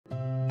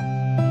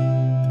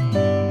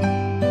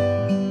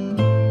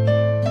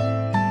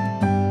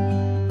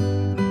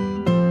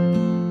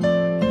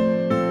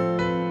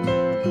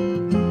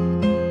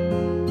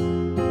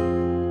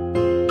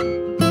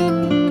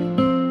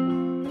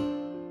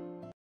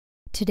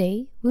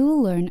Today, we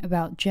will learn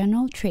about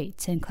general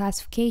traits and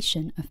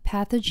classification of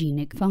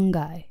pathogenic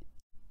fungi.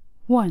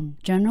 1.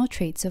 General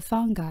traits of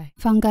fungi.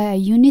 Fungi are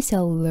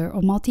unicellular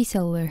or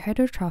multicellular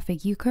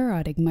heterotrophic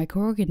eukaryotic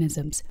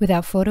microorganisms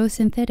without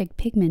photosynthetic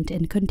pigment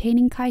and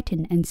containing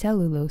chitin and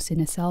cellulose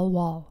in a cell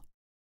wall.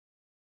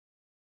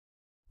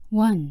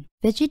 1.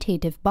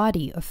 Vegetative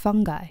body of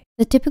fungi.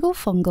 The typical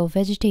fungal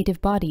vegetative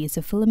body is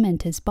a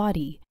filamentous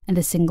body, and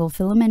the single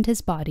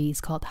filamentous body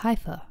is called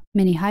hypha.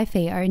 Many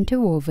hyphae are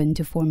interwoven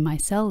to form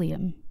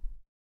mycelium.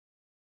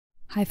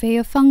 Hyphae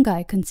of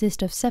fungi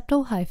consist of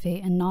septal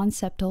hyphae and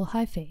non-septal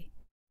hyphae.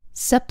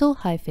 Septal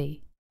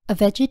hyphae, a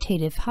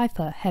vegetative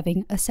hypha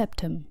having a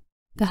septum.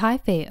 The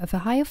hyphae of a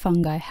higher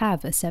fungi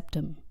have a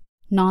septum.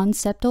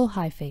 Non-septal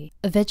hyphae,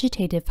 a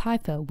vegetative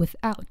hypha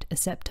without a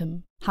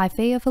septum.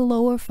 Hyphae of a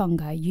lower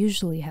fungi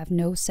usually have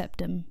no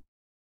septum.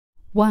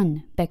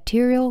 1.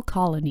 Bacterial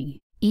colony.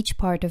 Each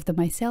part of the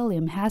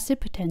mycelium has the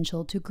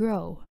potential to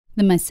grow.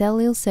 The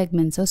mycelial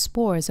segments or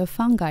spores of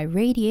fungi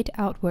radiate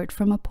outward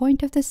from a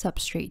point of the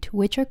substrate,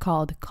 which are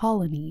called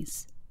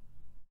colonies.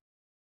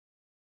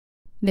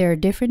 There are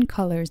different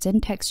colors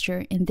and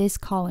texture in these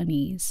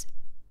colonies.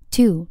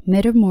 2.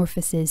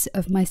 Metamorphosis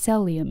of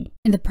mycelium.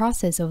 In the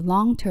process of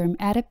long-term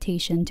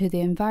adaptation to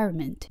the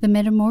environment, the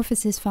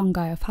metamorphosis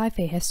fungi of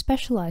hyphae have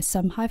specialized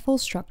some hyphal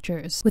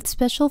structures with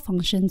special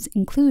functions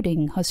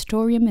including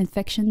Haustorium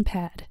infection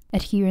pad,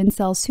 adherent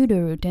cell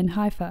pseudoroot, and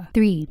hypha.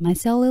 3.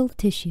 Mycelial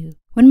tissue.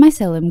 When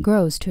mycelium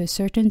grows to a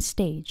certain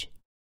stage,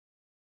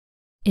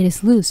 it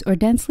is loose or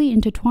densely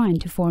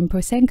intertwined to form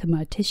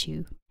prosenchima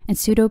tissue and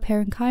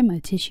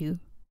pseudoparenchyma tissue.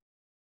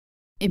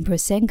 In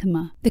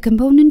prosenchima, the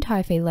component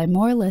hyphae lie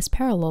more or less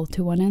parallel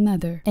to one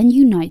another and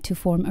unite to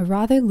form a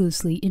rather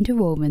loosely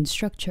interwoven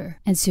structure,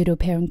 and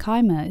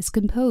pseudoparenchyma is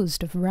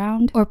composed of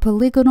round or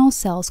polygonal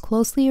cells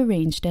closely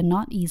arranged and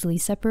not easily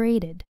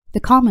separated.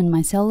 The common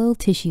mycelial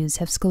tissues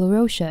have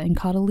sclerotia and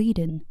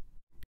cotyledon.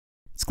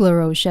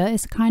 Sclerotia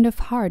is a kind of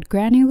hard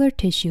granular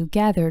tissue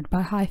gathered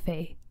by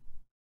hyphae.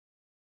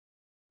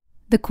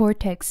 The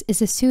cortex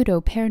is a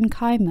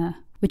pseudoparenchyma,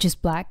 which is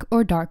black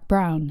or dark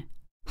brown,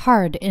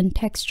 hard in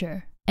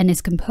texture, and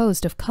is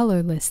composed of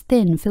colorless,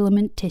 thin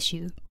filament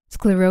tissue.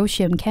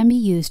 Sclerotium can be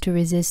used to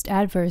resist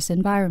adverse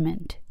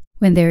environment.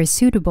 When there is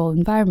suitable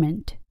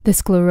environment, the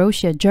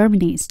sclerotia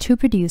germinates to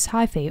produce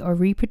hyphae or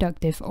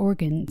reproductive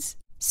organs.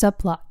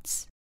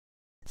 Subplots.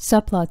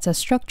 Subplots are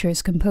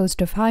structures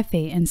composed of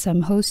hyphae and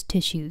some host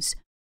tissues.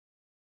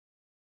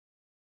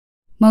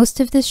 Most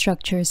of the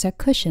structures are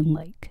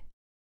cushion-like,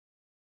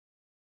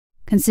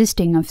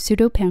 consisting of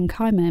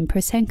pseudoparenchyma and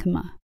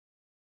prosenchima,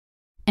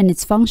 and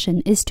its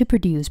function is to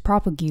produce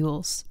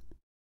propagules.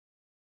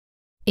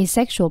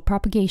 Asexual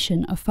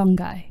propagation of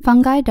fungi.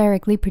 Fungi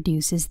directly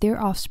produces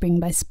their offspring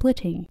by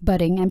splitting,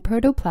 budding, and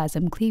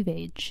protoplasm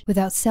cleavage,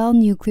 without cell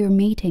nuclear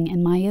mating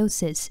and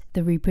meiosis,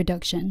 the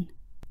reproduction.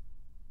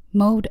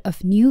 Mode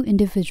of new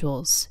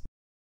individuals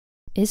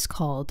is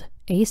called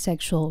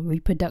asexual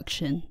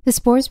reproduction. The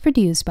spores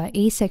produced by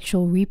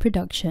asexual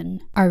reproduction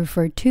are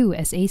referred to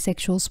as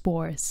asexual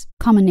spores.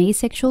 Common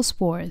asexual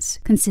spores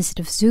consist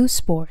of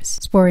zoospores,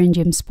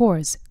 sporangium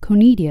spores,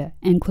 conidia,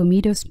 and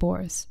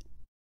chlamydospores.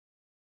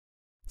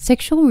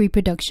 Sexual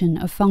reproduction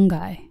of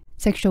fungi.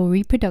 Sexual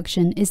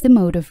reproduction is the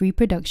mode of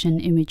reproduction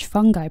in which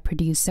fungi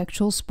produce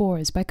sexual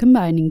spores by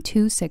combining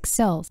two sex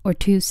cells or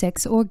two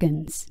sex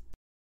organs,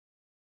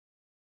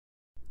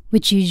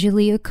 which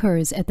usually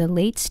occurs at the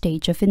late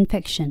stage of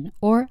infection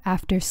or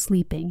after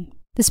sleeping.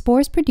 The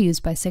spores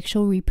produced by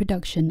sexual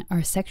reproduction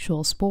are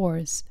sexual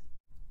spores.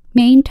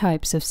 Main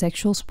types of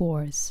sexual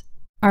spores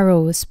are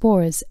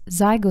oospores,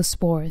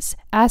 zygospores,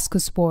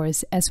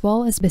 ascospores, as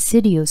well as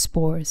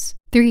basidiospores.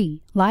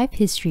 3. Life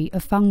history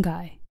of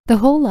fungi. The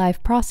whole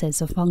life process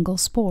of fungal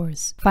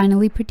spores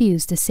finally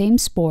produce the same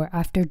spore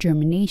after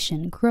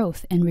germination,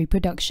 growth, and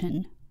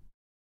reproduction,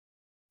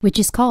 which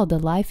is called the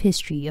life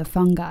history of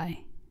fungi.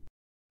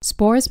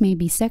 Spores may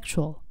be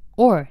sexual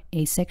or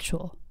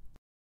asexual.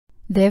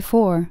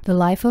 Therefore, the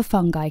life of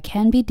fungi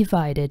can be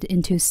divided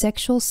into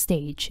sexual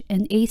stage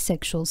and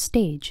asexual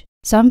stage.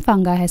 Some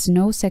fungi has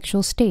no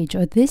sexual stage,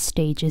 or this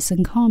stage is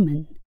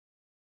uncommon.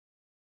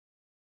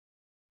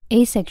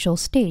 Asexual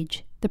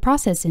stage, the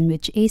process in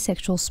which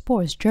asexual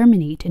spores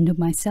germinate into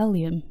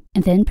mycelium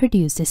and then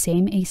produce the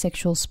same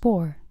asexual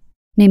spore.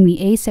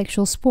 Namely,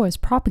 asexual spores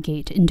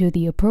propagate into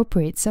the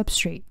appropriate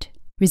substrate,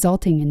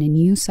 resulting in a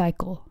new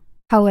cycle.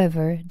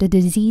 However, the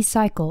disease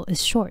cycle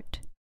is short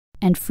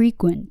and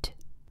frequent,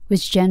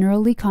 which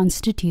generally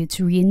constitutes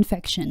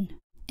reinfection.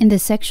 In the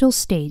sexual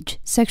stage,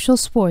 sexual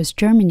spores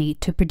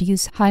germinate to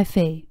produce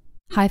hyphae.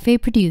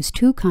 Hyphae produce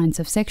two kinds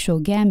of sexual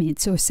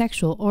gametes or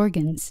sexual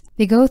organs.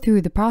 They go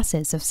through the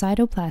process of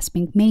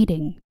cytoplasmic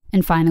mating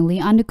and finally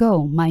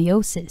undergo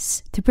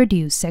meiosis to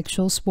produce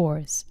sexual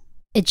spores.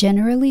 It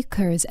generally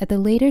occurs at the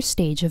later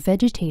stage of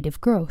vegetative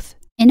growth.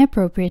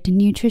 Inappropriate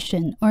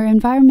nutrition or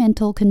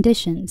environmental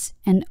conditions,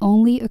 and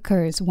only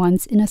occurs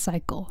once in a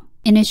cycle.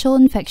 Initial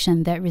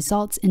infection that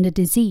results in the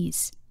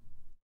disease.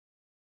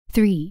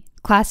 3.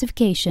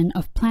 Classification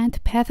of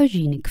plant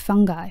pathogenic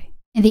fungi.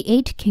 In the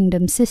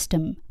 8-kingdom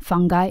system,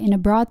 fungi in a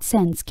broad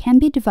sense can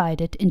be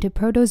divided into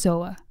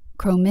protozoa,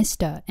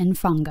 chromista, and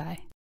fungi.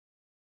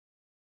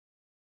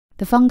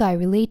 The fungi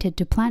related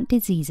to plant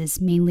diseases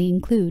mainly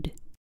include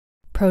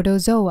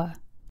protozoa,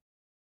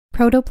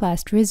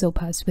 protoplast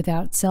rhizopus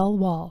without cell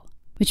wall,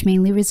 which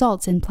mainly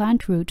results in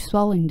plant root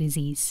swelling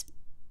disease.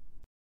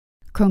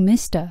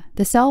 Chromista,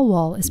 the cell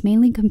wall is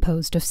mainly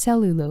composed of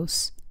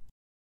cellulose,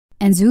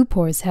 and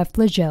zoospores have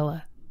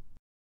flagella.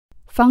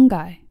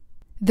 Fungi,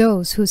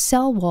 those whose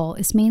cell wall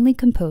is mainly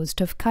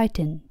composed of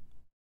chitin.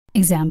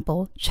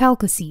 Example,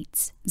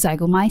 chalcocetes,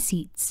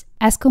 zygomycetes,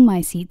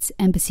 ascomycetes,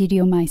 and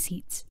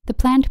basidiomycetes. The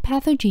plant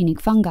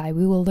pathogenic fungi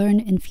we will learn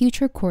in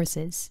future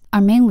courses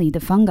are mainly the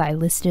fungi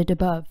listed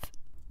above.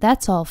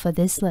 That's all for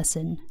this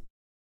lesson.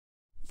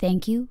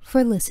 Thank you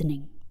for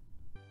listening.